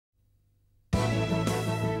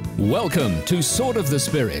Welcome to Sword of the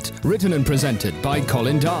Spirit, written and presented by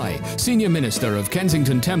Colin, Senior Minister of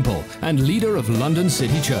Kensington Temple and leader of London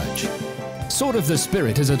City Church. Sword of the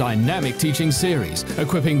Spirit is a dynamic teaching series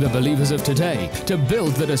equipping the believers of today to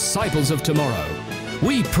build the disciples of tomorrow.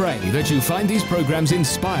 We pray that you find these programs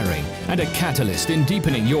inspiring and a catalyst in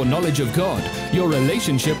deepening your knowledge of God, your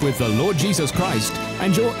relationship with the Lord Jesus Christ,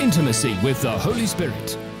 and your intimacy with the Holy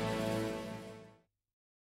Spirit.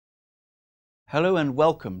 Hello and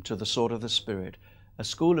welcome to the Sword of the Spirit, a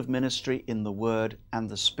school of ministry in the Word and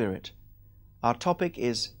the Spirit. Our topic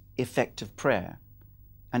is effective prayer.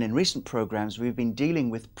 And in recent programs, we've been dealing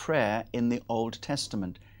with prayer in the Old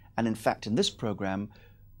Testament. And in fact, in this program,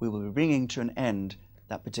 we will be bringing to an end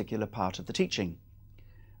that particular part of the teaching.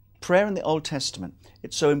 Prayer in the Old Testament.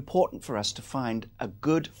 It's so important for us to find a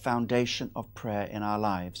good foundation of prayer in our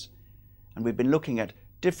lives. And we've been looking at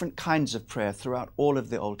different kinds of prayer throughout all of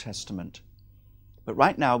the Old Testament. But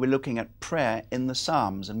right now we're looking at prayer in the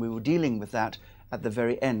Psalms, and we were dealing with that at the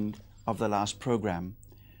very end of the last program.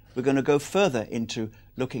 We're going to go further into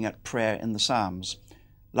looking at prayer in the Psalms.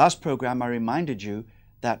 Last program I reminded you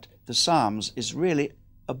that the Psalms is really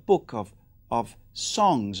a book of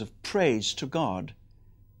songs of praise to God.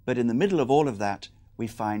 But in the middle of all of that, we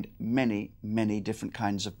find many, many different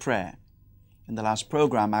kinds of prayer. In the last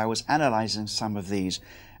program, I was analyzing some of these,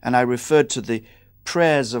 and I referred to the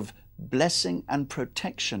prayers of blessing and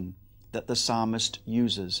protection that the psalmist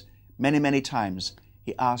uses. Many, many times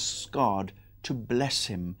he asks God to bless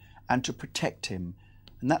him and to protect him.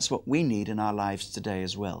 And that's what we need in our lives today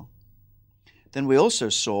as well. Then we also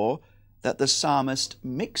saw that the psalmist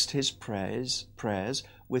mixed his prayers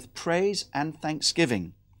with praise and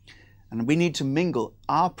thanksgiving. And we need to mingle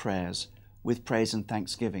our prayers with praise and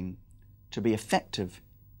thanksgiving to be effective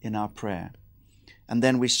in our prayer. And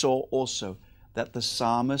then we saw also that the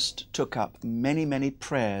psalmist took up many, many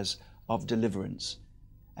prayers of deliverance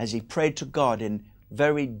as he prayed to God in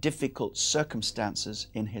very difficult circumstances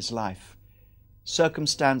in his life.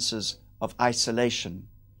 Circumstances of isolation,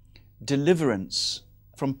 deliverance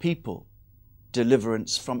from people,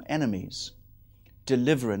 deliverance from enemies,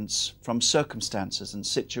 deliverance from circumstances and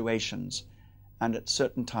situations, and at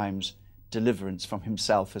certain times, deliverance from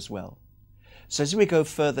himself as well. So as we go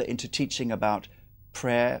further into teaching about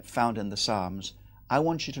prayer found in the Psalms, I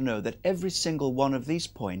want you to know that every single one of these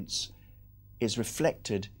points is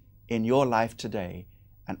reflected in your life today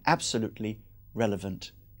and absolutely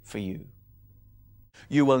relevant for you.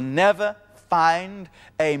 You will never find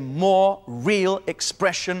a more real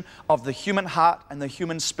expression of the human heart and the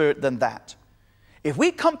human spirit than that. If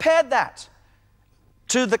we compared that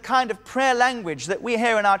to the kind of prayer language that we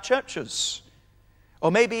hear in our churches,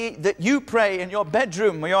 or maybe that you pray in your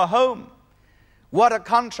bedroom or your home, what a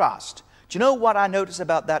contrast. Do you know what I notice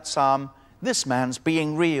about that psalm? This man's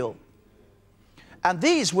being real. And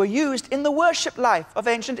these were used in the worship life of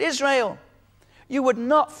ancient Israel. You would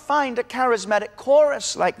not find a charismatic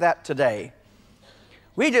chorus like that today.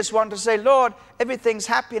 We just want to say, Lord, everything's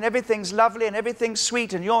happy and everything's lovely and everything's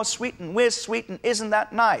sweet and you're sweet and we're sweet and isn't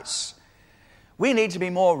that nice? We need to be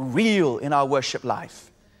more real in our worship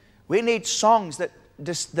life. We need songs that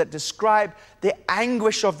describe the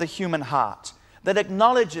anguish of the human heart, that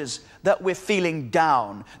acknowledges that we're feeling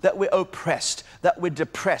down, that we're oppressed, that we're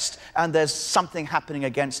depressed, and there's something happening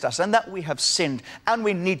against us, and that we have sinned, and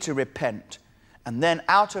we need to repent. And then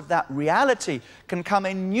out of that reality can come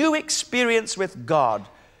a new experience with God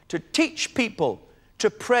to teach people to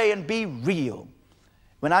pray and be real.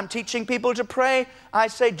 When I'm teaching people to pray, I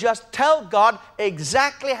say just tell God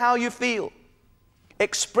exactly how you feel.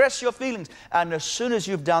 Express your feelings. And as soon as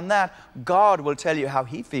you've done that, God will tell you how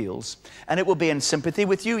He feels. And it will be in sympathy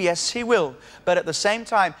with you. Yes, He will. But at the same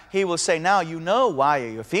time, He will say, now you know why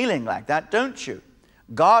you're feeling like that, don't you?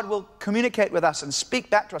 God will communicate with us and speak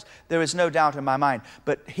back to us. There is no doubt in my mind.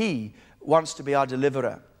 But He wants to be our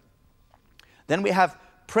deliverer. Then we have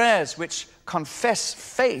prayers which confess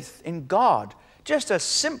faith in God. Just a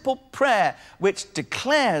simple prayer which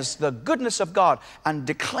declares the goodness of God and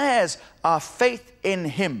declares our faith in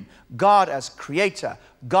Him. God as Creator,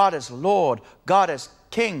 God as Lord, God as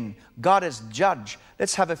King, God as Judge.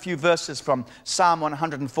 Let's have a few verses from Psalm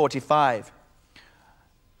 145.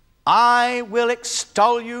 I will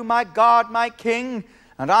extol you, my God, my King,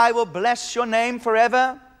 and I will bless your name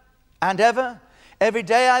forever and ever. Every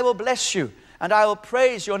day I will bless you, and I will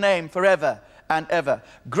praise your name forever and ever.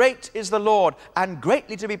 Great is the Lord, and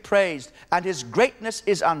greatly to be praised, and His greatness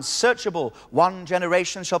is unsearchable. One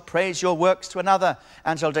generation shall praise your works to another,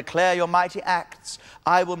 and shall declare your mighty acts.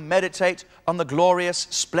 I will meditate on the glorious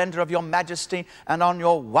splendor of your majesty, and on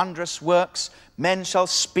your wondrous works. Men shall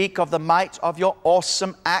speak of the might of your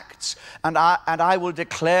awesome acts, and I will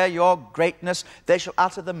declare your greatness. They shall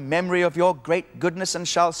utter the memory of your great goodness and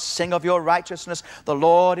shall sing of your righteousness. The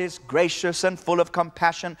Lord is gracious and full of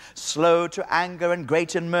compassion, slow to anger and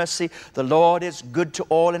great in mercy. The Lord is good to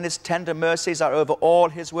all, and his tender mercies are over all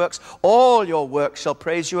his works. All your works shall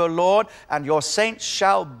praise you, O Lord, and your saints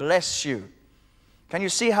shall bless you. Can you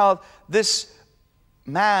see how this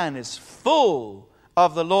man is full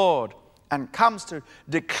of the Lord and comes to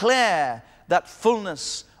declare that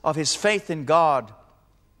fullness of his faith in God?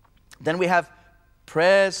 Then we have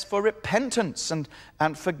prayers for repentance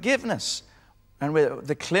and forgiveness. And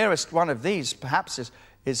the clearest one of these, perhaps,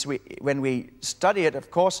 is when we study it, of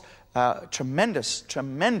course, tremendous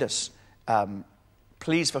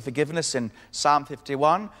pleas for forgiveness in Psalm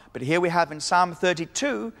 51. But here we have in Psalm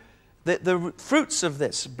 32 the fruits of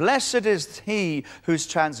this. Blessed is he whose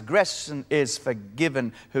transgression is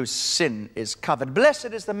forgiven, whose sin is covered.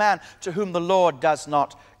 Blessed is the man to whom the Lord does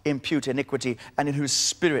not impute iniquity, and in whose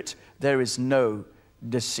spirit there is no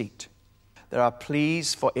deceit. There are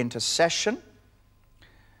pleas for intercession,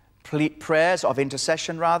 prayers of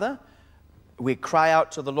intercession rather. We cry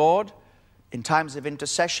out to the Lord in times of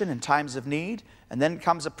intercession, in times of need. And then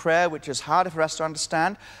comes a prayer which is harder for us to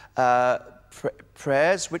understand,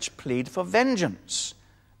 prayers which plead for vengeance.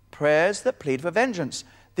 Prayers that plead for vengeance.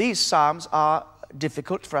 These psalms are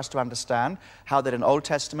difficult for us to understand, how that in Old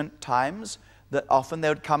Testament times, that often they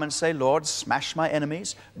would come and say, Lord, smash my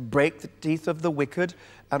enemies, break the teeth of the wicked,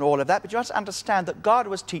 and all of that. But you have to understand that God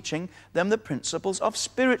was teaching them the principles of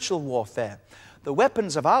spiritual warfare. The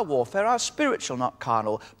weapons of our warfare are spiritual, not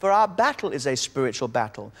carnal, for our battle is a spiritual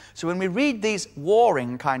battle. So when we read these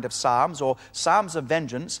warring kind of psalms or psalms of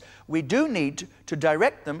vengeance, we do need to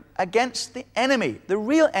direct them against the enemy, the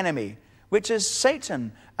real enemy, which is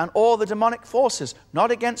Satan and all the demonic forces, not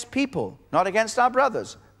against people, not against our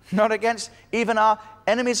brothers, not against even our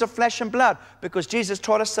enemies of flesh and blood, because Jesus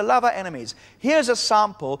taught us to love our enemies. Here's an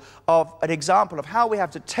example of how we have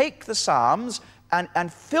to take the psalms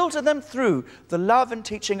and filter them through the love and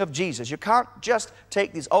teaching of Jesus. You can't just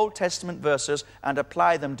take these Old Testament verses and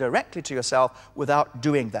apply them directly to yourself without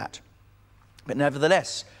doing that. But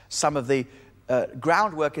nevertheless, some of the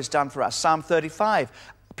groundwork is done for us. Psalm 35,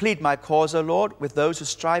 plead my cause, O Lord, with those who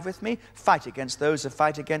strive with me. Fight against those who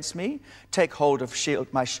fight against me. Take hold of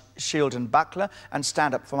my shield and buckler and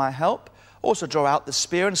stand up for my help. Also draw out the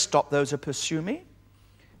spear and stop those who pursue me.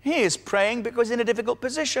 He is praying because he's in a difficult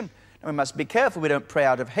position. And we must be careful we don't pray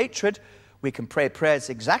out of hatred. We can pray prayers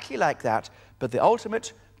exactly like that, but the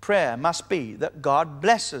ultimate prayer must be that God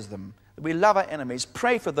blesses them, that we love our enemies,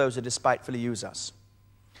 pray for those who despitefully use us.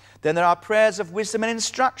 Then there are prayers of wisdom and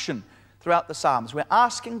instruction throughout the Psalms. We're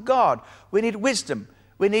asking God. We need wisdom.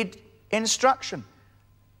 We need instruction.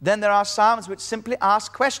 Then there are Psalms which simply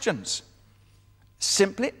ask questions.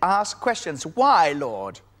 Simply ask questions. Why,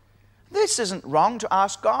 Lord? This isn't wrong to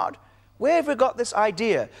ask God. Where have we got this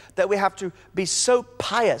idea that we have to be so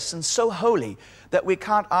pious and so holy that we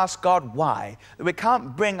can't ask God why? That we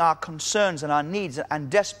can't bring our concerns and our needs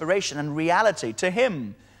and desperation and reality to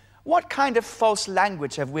Him? What kind of false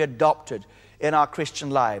language have we adopted in our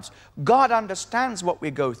Christian lives? God understands what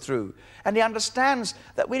we go through. And He understands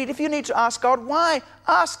that if you need to ask God why,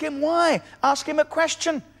 ask Him why. Ask Him a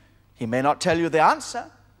question. He may not tell you the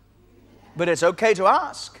answer, but it's okay to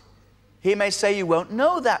ask. He may say you won't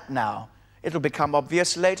know that now. It'll become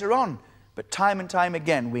obvious later on. But time and time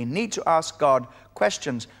again, we need to ask God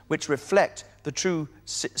questions which reflect the true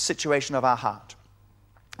situation of our heart.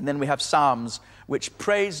 And then we have Psalms which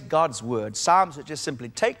praise God's word. Psalms that just simply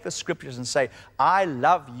take the scriptures and say, I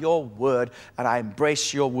love your word and I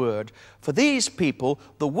embrace your word. For these people,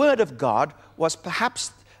 the word of God was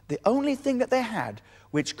perhaps the only thing that they had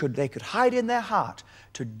which they could hide in their heart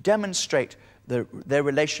to demonstrate their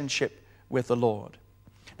relationship with the Lord.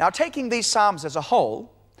 Now, taking these Psalms as a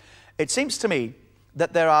whole, it seems to me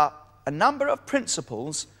that there are a number of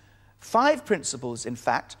principles, 5 principles, in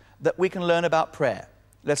fact, that we can learn about prayer.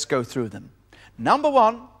 Let's go through them. Number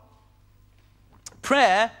 1,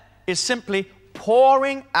 prayer is simply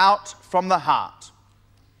pouring out from the heart.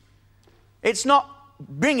 It's not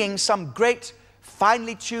bringing some great,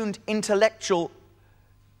 finely tuned intellectual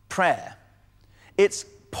prayer. It's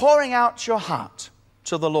pouring out your heart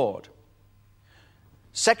to the Lord.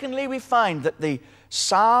 Secondly, we find that the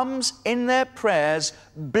Psalms in their prayers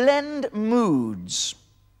blend moods.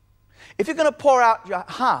 If you're going to pour out your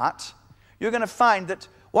heart, you're going to find that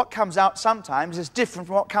what comes out sometimes is different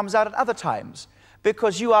from what comes out at other times.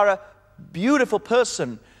 Because you are a beautiful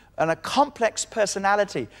person and a complex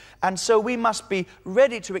personality. And so we must be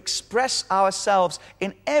ready to express ourselves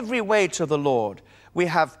in every way to the Lord. We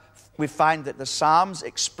find that the Psalms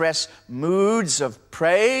express moods of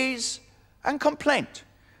praise and complaint,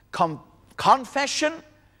 confession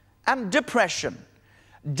and depression,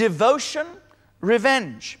 devotion,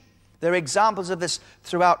 revenge. There are examples of this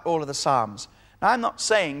throughout all of the Psalms. Now, I'm not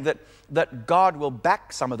saying that God will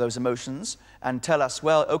back some of those emotions and tell us,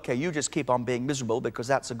 well, okay, you just keep on being miserable because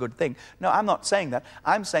that's a good thing. No, I'm not saying that.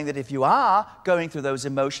 I'm saying that if you are going through those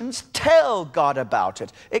emotions, tell God about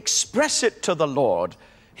it. Express it to the Lord.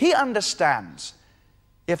 He understands.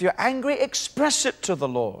 If you're angry, express it to the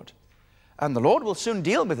Lord. And the Lord will soon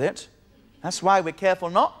deal with it. That's why we're careful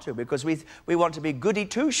not to, because we want to be goody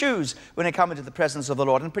two-shoes when we come into the presence of the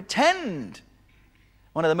Lord and pretend.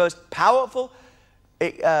 One of the most powerful,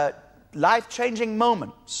 life-changing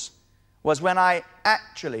moments was when I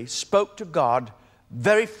actually spoke to God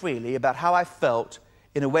very freely about how I felt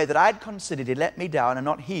in a way that I'd considered He let me down and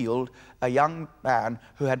not healed a young man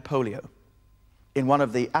who had polio. In one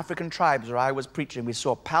of the African tribes where I was preaching, we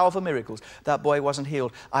saw powerful miracles. That boy wasn't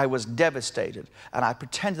healed. I was devastated, and I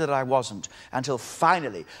pretended that I wasn't, until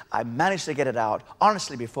finally I managed to get it out,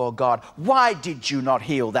 honestly before God. Why did you not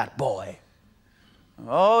heal that boy?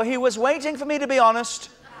 Oh, he was waiting for me to be honest,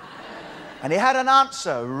 and he had an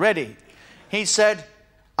answer ready. He said,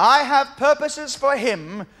 I have purposes for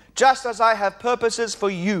him just as I have purposes for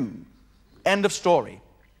you. End of story.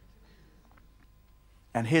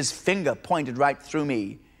 And his finger pointed right through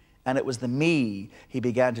me, and it was the me he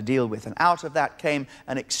began to deal with. And out of that came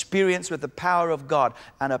an experience with the power of God,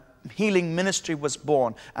 and a healing ministry was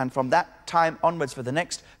born. And from that time onwards, for the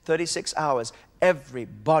next 36 hours,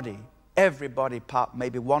 everybody,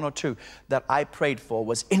 maybe one or two that I prayed for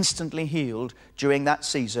was instantly healed during that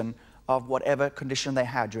season of whatever condition they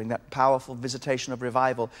had, during that powerful visitation of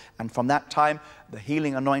revival. And from that time, the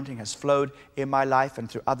healing anointing has flowed in my life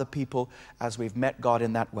and through other people as we've met God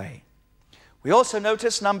in that way. We also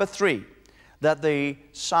notice, number 3, that the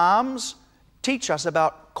Psalms teach us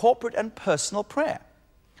about corporate and personal prayer.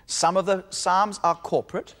 Some of the Psalms are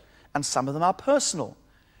corporate and some of them are personal.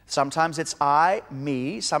 Sometimes it's I,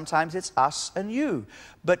 me, sometimes it's us and you.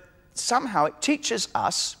 But somehow it teaches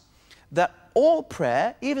us that all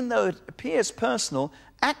prayer, even though it appears personal,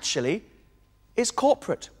 actually is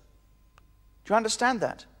corporate. Do you understand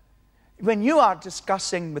that? When you are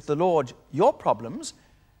discussing with the Lord your problems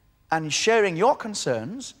and sharing your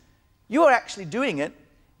concerns, you are actually doing it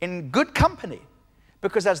in good company.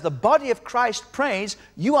 Because as the body of Christ prays,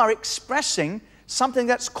 you are expressing something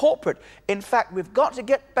that's corporate. In fact, we've got to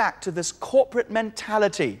get back to this corporate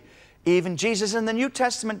mentality. Even Jesus in the New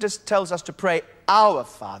Testament just tells us to pray, our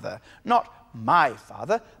Father, not my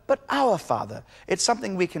Father, but our Father. It's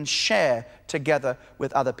something we can share together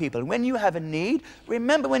with other people. And when you have a need,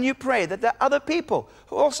 remember when you pray that there are other people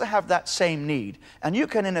who also have that same need. And you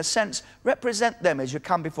can, in a sense, represent them as you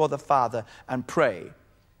come before the Father and pray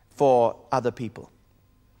for other people.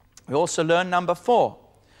 We also learn, number 4,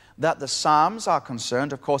 that the Psalms are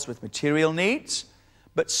concerned, of course, with material needs,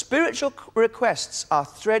 but spiritual requests are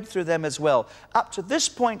thread through them as well. Up to this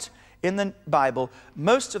point in the Bible,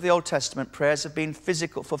 most of the Old Testament prayers have been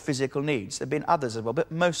physical, for physical needs. There have been others as well,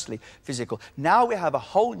 but mostly physical. Now we have a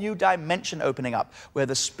whole new dimension opening up where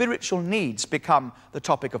the spiritual needs become the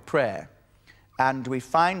topic of prayer. And we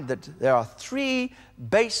find that there are 3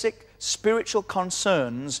 basic spiritual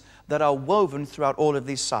concerns that are woven throughout all of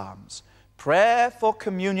these Psalms. Prayer for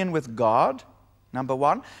communion with God, number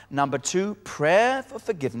 1. Number 2, prayer for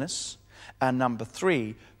forgiveness. And number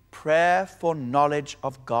 3, prayer for knowledge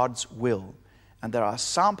of God's will. And there are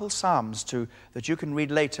sample psalms that you can read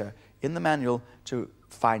later in the manual to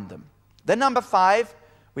find them. Then number 5,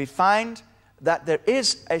 we find that there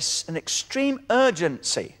is an extreme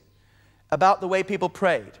urgency about the way people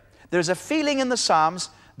prayed. There's a feeling in the Psalms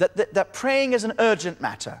that praying is an urgent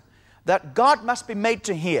matter, that God must be made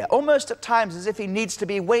to hear, almost at times as if He needs to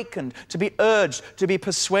be awakened, to be urged, to be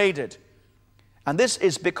persuaded. And this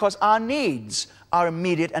is because our needs are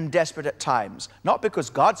immediate and desperate at times. Not because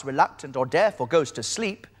God's reluctant or deaf or goes to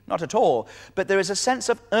sleep, not at all. But there is a sense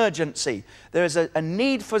of urgency. There is a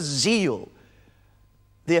need for zeal.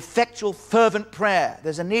 The effectual, fervent prayer.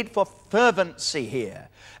 There's a need for fervency here.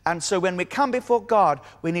 And so when we come before God,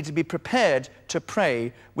 we need to be prepared to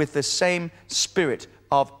pray with the same spirit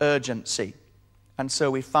of urgency. And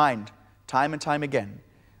so we find time and time again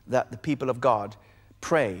that the people of God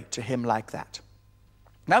pray to Him like that.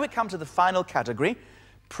 Now we come to the final category,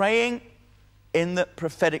 praying in the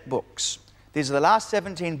prophetic books. These are the last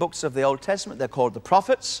 17 books of the Old Testament. They're called the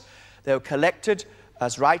prophets. They were collected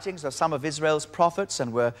as writings of some of Israel's prophets,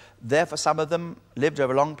 and were there for some of them, lived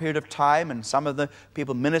over a long period of time, and some of the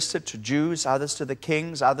people ministered to Jews, others to the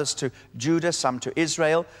kings, others to Judah, some to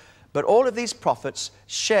Israel. But all of these prophets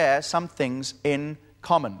share some things in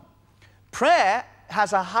common. Prayer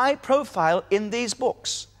has a high profile in these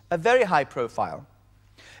books, a very high profile,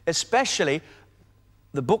 especially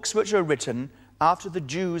the books which were written after the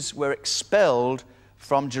Jews were expelled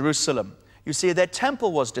from Jerusalem. You see, their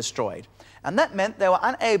temple was destroyed, and that meant they were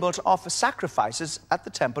unable to offer sacrifices at the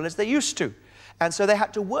temple as they used to. And so they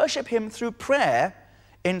had to worship him through prayer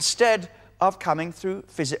instead of coming through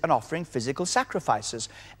and offering physical sacrifices.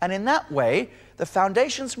 And in that way, the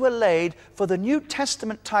foundations were laid for the New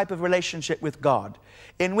Testament type of relationship with God,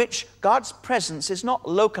 in which God's presence is not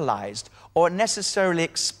localized or necessarily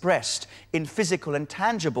expressed in physical and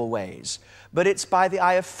tangible ways, but it's by the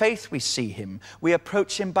eye of faith we see him. We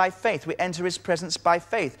approach him by faith. We enter his presence by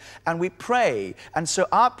faith, and we pray. And so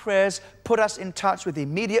our prayers put us in touch with the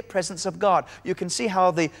immediate presence of God. You can see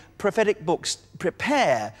how the prophetic books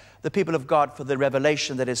prepare the people of God for the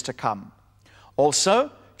revelation that is to come.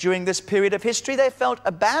 Also, during this period of history, they felt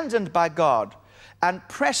abandoned by God and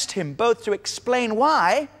pressed him both to explain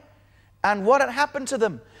why and what had happened to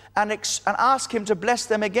them, and ask him to bless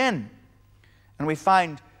them again. And we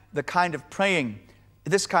find this kind of praying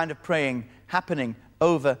happening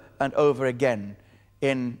over and over again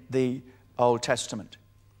in the Old Testament.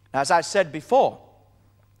 As I said before,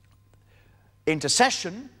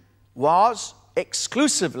 intercession was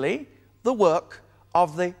exclusively the work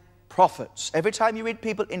of the prophets. Every time you read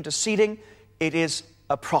people interceding, it is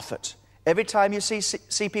a prophet. Every time you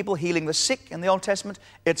see people healing the sick in the Old Testament,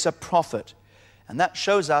 it's a prophet. And that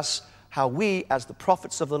shows us how we, as the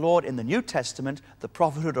prophets of the Lord in the New Testament, the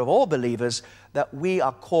prophethood of all believers, that we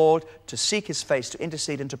are called to seek his face, to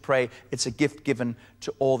intercede and to pray. It's a gift given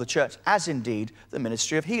to all the church, as indeed the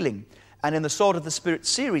ministry of healing. And in the Sword of the Spirit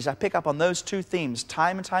series, I pick up on those two themes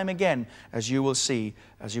time and time again, as you will see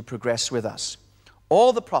as you progress with us.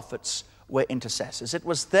 All the prophets were intercessors. It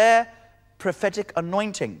was their prophetic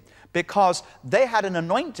anointing, because they had an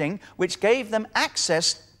anointing which gave them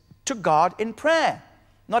access to God in prayer.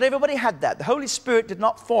 Not everybody had that. The Holy Spirit did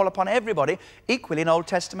not fall upon everybody equally in Old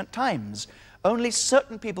Testament times. Only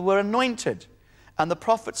certain people were anointed, and the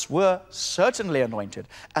prophets were certainly anointed,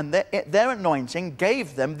 and their anointing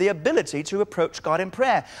gave them the ability to approach God in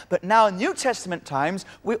prayer. But now in New Testament times,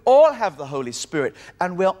 we all have the Holy Spirit,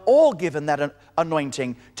 and we're all given that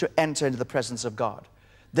anointing to enter into the presence of God.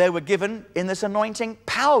 They were given in this anointing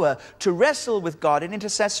power to wrestle with God in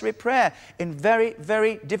intercessory prayer in very,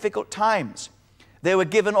 very difficult times. They were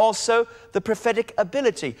given also the prophetic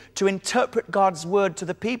ability to interpret God's word to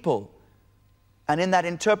the people. And in that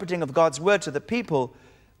interpreting of God's word to the people,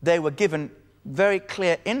 they were given very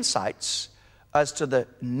clear insights as to the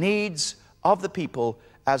needs of the people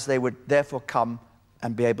as they would therefore come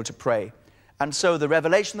and be able to pray. And so the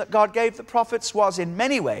revelation that God gave the prophets was in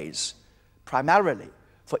many ways primarily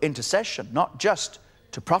for intercession, not just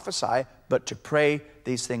to prophesy, but to pray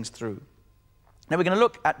these things through. Now we're going to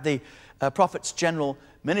look at the prophet's general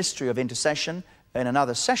ministry of intercession in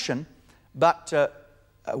another session, but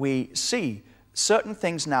we see certain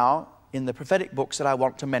things now in the prophetic books that I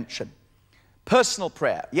want to mention. Personal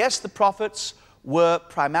prayer. Yes, the prophets were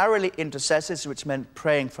primarily intercessors, which meant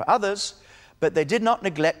praying for others, but they did not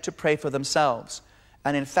neglect to pray for themselves.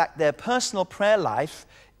 And in fact, their personal prayer life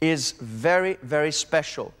is very, very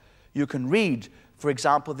special. You can read, for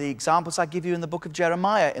example, the examples I give you in the book of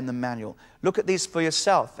Jeremiah in the manual. Look at these for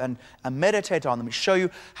yourself and meditate on them. Show you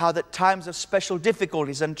how that times of special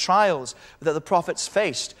difficulties and trials that the prophets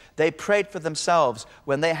faced, they prayed for themselves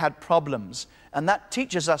when they had problems. And that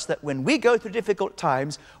teaches us that when we go through difficult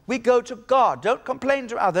times, we go to God. Don't complain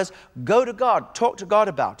to others. Go to God. Talk to God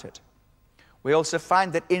about it. We also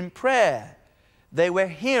find that in prayer, they were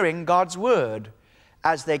hearing God's word.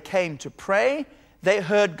 As they came to pray, they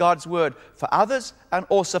heard God's word for others and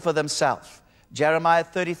also for themselves. Jeremiah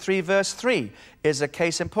 33 verse 3 is a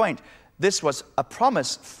case in point. This was a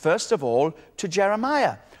promise, first of all, to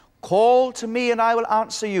Jeremiah. Call to me and I will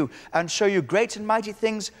answer you and show you great and mighty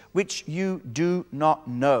things which you do not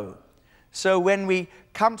know. So when we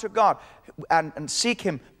come to God and seek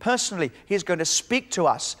him personally, he's going to speak to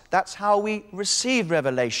us. That's how we receive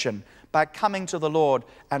revelation, by coming to the Lord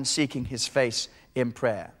and seeking his face in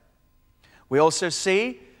prayer. We also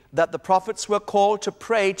see that the prophets were called to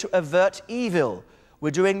pray to avert evil,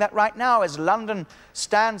 We're doing that right now as London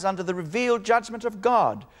stands under the revealed judgment of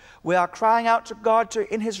God. We are crying out to God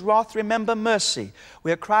to, in His wrath, remember mercy.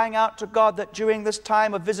 We are crying out to God that during this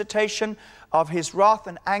time of visitation of His wrath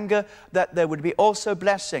and anger, that there would be also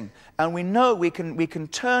blessing. And we know we can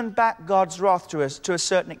turn back God's wrath to us to a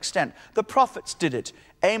certain extent. The prophets did it.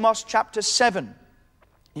 Amos chapter 7.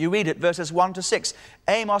 You read it, verses 1 to 6.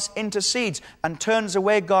 Amos intercedes and turns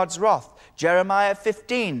away God's wrath. Jeremiah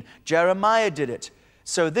 15. Jeremiah did it.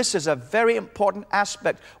 So this is a very important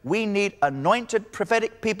aspect. We need anointed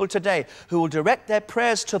prophetic people today who will direct their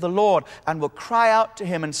prayers to the Lord and will cry out to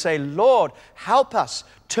Him and say, Lord, help us.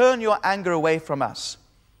 Turn your anger away from us.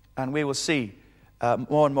 And we will see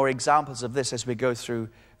more and more examples of this as we go through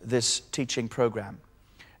this teaching program.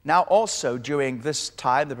 Now also during this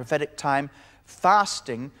time, the prophetic time,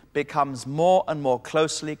 fasting becomes more and more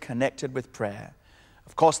closely connected with prayer.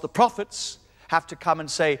 Of course, the prophets have to come and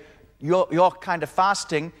say, your kind of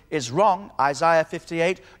fasting is wrong, Isaiah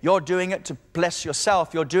 58. You're doing it to bless yourself.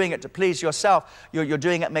 You're doing it to please yourself. You're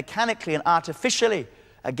doing it mechanically and artificially.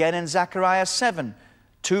 Again in Zechariah 7.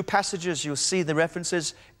 2 passages, you'll see the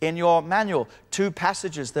references in your manual. 2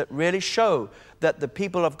 passages that really show that the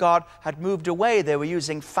people of God had moved away. They were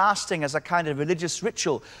using fasting as a kind of religious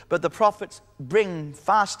ritual. But the prophets bring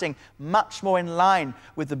fasting much more in line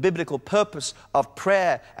with the biblical purpose of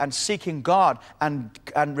prayer and seeking God and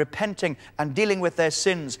repenting and dealing with their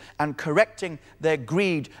sins and correcting their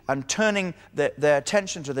greed and turning their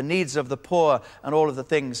attention to the needs of the poor and all of the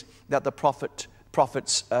things that the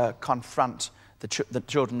prophets confront the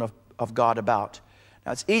children of God about.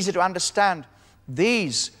 Now, it's easy to understand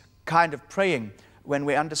these kind of praying when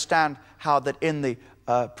we understand how that in the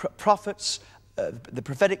prophets, the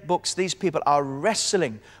prophetic books, these people are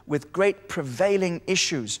wrestling with great prevailing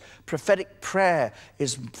issues. Prophetic prayer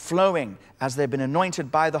is flowing as they've been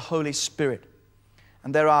anointed by the Holy Spirit.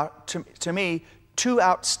 And there are, to me, 2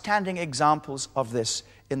 outstanding examples of this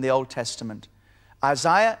in the Old Testament.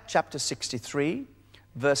 Isaiah chapter 63,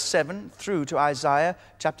 verse 7 through to Isaiah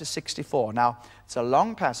chapter 64. Now, it's a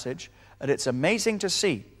long passage, and it's amazing to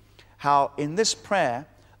see how in this prayer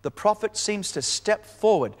the prophet seems to step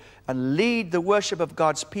forward and lead the worship of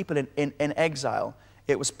God's people in exile.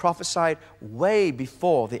 It was prophesied way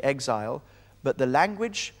before the exile, but the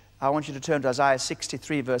language, I want you to turn to Isaiah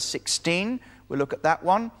 63, verse 16. We'll look at that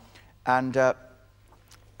one, and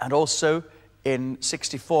also in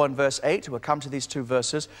 64 and verse 8, we'll come to these 2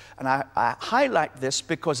 verses, and I highlight this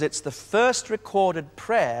because it's the first recorded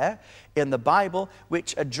prayer in the Bible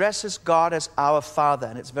which addresses God as our Father,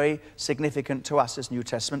 and it's very significant to us as New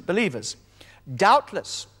Testament believers.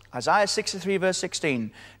 Doubtless, Isaiah 63 verse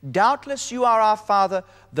 16, doubtless you are our Father,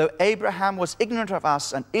 though Abraham was ignorant of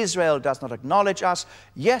us and Israel does not acknowledge us.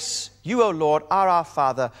 Yes, you, O Lord, are our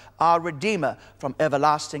Father, our Redeemer, from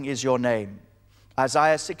everlasting is your name.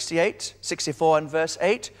 Isaiah 64 and verse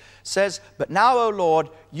 8 says, but now, O Lord,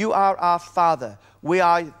 you are our Father, we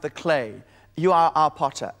are the clay, you are our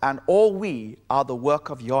potter, and all we are the work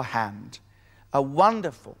of your hand. A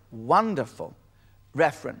wonderful, wonderful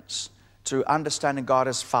reference to understanding God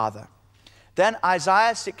as Father. Then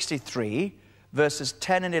Isaiah 63, verses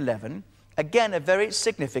 10 and 11, again a very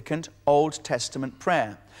significant Old Testament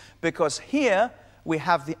prayer, because here we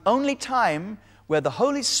have the only time where the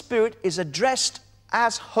Holy Spirit is addressed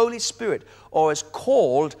as Holy Spirit, or is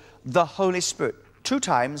called the Holy Spirit. 2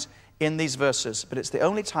 times in these verses, but it's the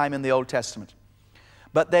only time in the Old Testament.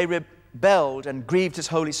 But they rebelled and grieved His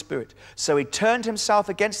Holy Spirit. So He turned Himself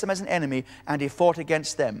against them as an enemy, and He fought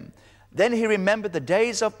against them. Then He remembered the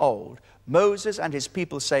days of old, Moses and his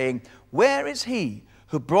people, saying, where is He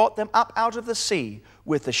who brought them up out of the sea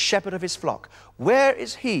with the shepherd of His flock? Where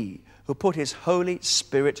is He who put His Holy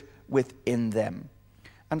Spirit within them?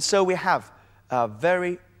 And so we have a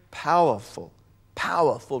very powerful,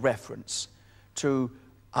 powerful reference to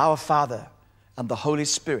our Father and the Holy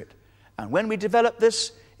Spirit. And when we develop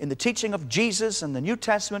this in the teaching of Jesus and the New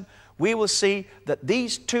Testament, we will see that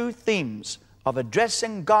these 2 themes of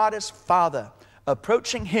addressing God as Father,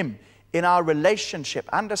 approaching Him in our relationship,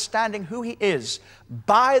 understanding who He is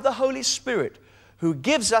by the Holy Spirit, who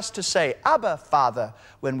gives us to say, Abba, Father.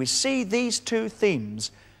 When we see these 2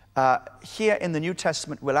 themes here in the New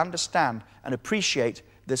Testament, we'll understand and appreciate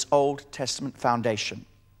this Old Testament foundation.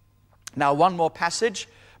 Now, one more passage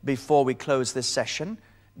before we close this session.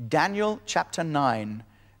 Daniel chapter 9.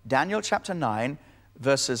 Daniel chapter 9,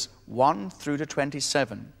 verses 1 through to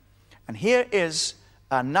 27. And here is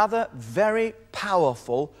another very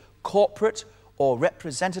powerful corporate or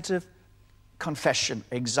representative confession,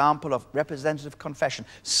 example of representative confession,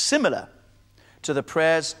 similar to the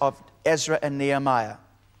prayers of Ezra and Nehemiah.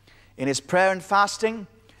 In his prayer and fasting,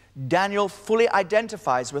 Daniel fully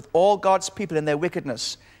identifies with all God's people in their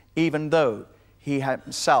wickedness, even though he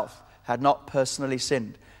himself had not personally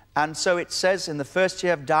sinned. And so it says in the first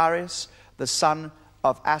year of Darius, the son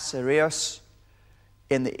of Ahasuerus,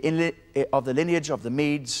 of the lineage of the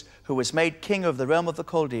Medes, who was made king of the realm of the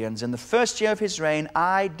Chaldeans, in the first year of his reign,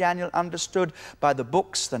 I, Daniel, understood by the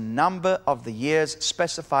books the number of the years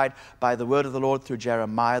specified by the word of the Lord through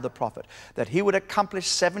Jeremiah the prophet, that he would accomplish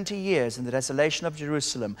 70 years in the desolation of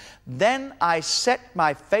Jerusalem. Then I set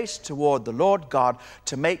my face toward the Lord God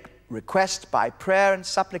to make request by prayer and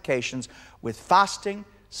supplications with fasting,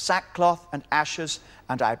 sackcloth, and ashes.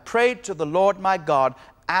 And I prayed to the Lord my God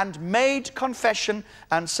and made confession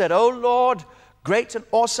and said, O Lord, great and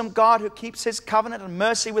awesome God, who keeps his covenant and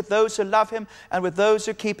mercy with those who love him and with those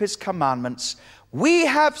who keep his commandments, we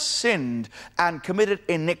have sinned and committed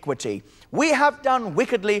iniquity. We have done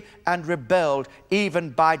wickedly and rebelled,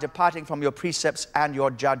 even by departing from your precepts and your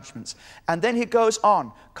judgments. And then he goes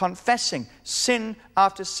on, confessing sin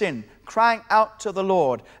after sin, crying out to the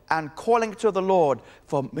Lord and calling to the Lord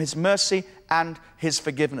for his mercy and his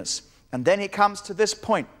forgiveness. And then he comes to this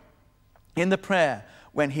point in the prayer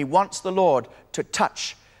when he wants the Lord to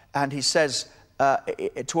touch. And he says,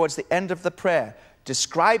 towards the end of the prayer,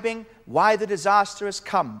 describing why the disaster has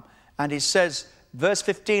come. And he says, verse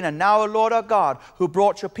 15, and now, O Lord our God, who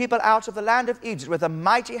brought your people out of the land of Egypt with a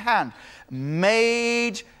mighty hand,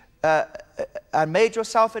 made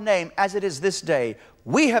yourself a name as it is this day.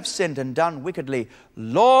 We have sinned and done wickedly.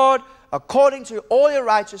 Lord, according to all your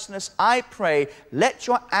righteousness, I pray, let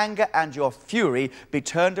your anger and your fury be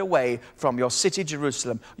turned away from your city,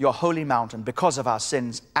 Jerusalem, your holy mountain, because of our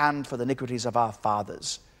sins and for the iniquities of our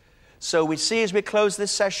fathers. So we see as we close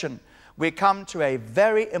this session, we come to a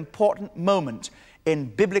very important moment in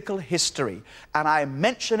biblical history. And I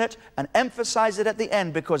mention it and emphasize it at the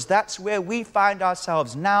end because that's where we find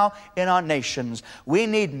ourselves now in our nations. We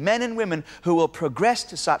need men and women who will progress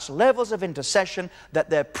to such levels of intercession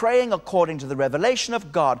that they're praying according to the revelation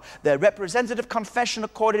of God, their representative confession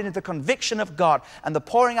according to the conviction of God, and the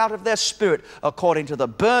pouring out of their spirit according to the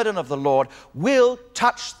burden of the Lord will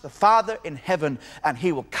touch the Father in heaven, and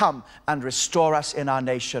he will come and restore us in our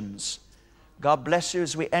nations. God bless you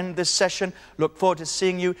as we end this session. Look forward to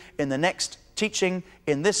seeing you in the next teaching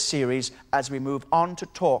in this series as we move on to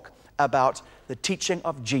talk about the teaching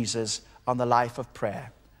of Jesus on the life of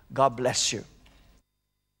prayer. God bless you.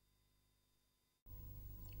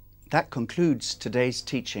 That concludes today's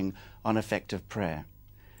teaching on effective prayer.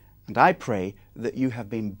 And I pray that you have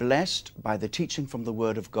been blessed by the teaching from the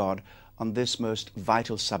Word of God on this most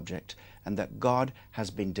vital subject, and that God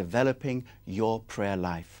has been developing your prayer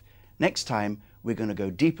life. Next time, we're going to go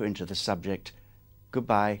deeper into the subject.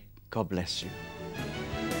 Goodbye. God bless you.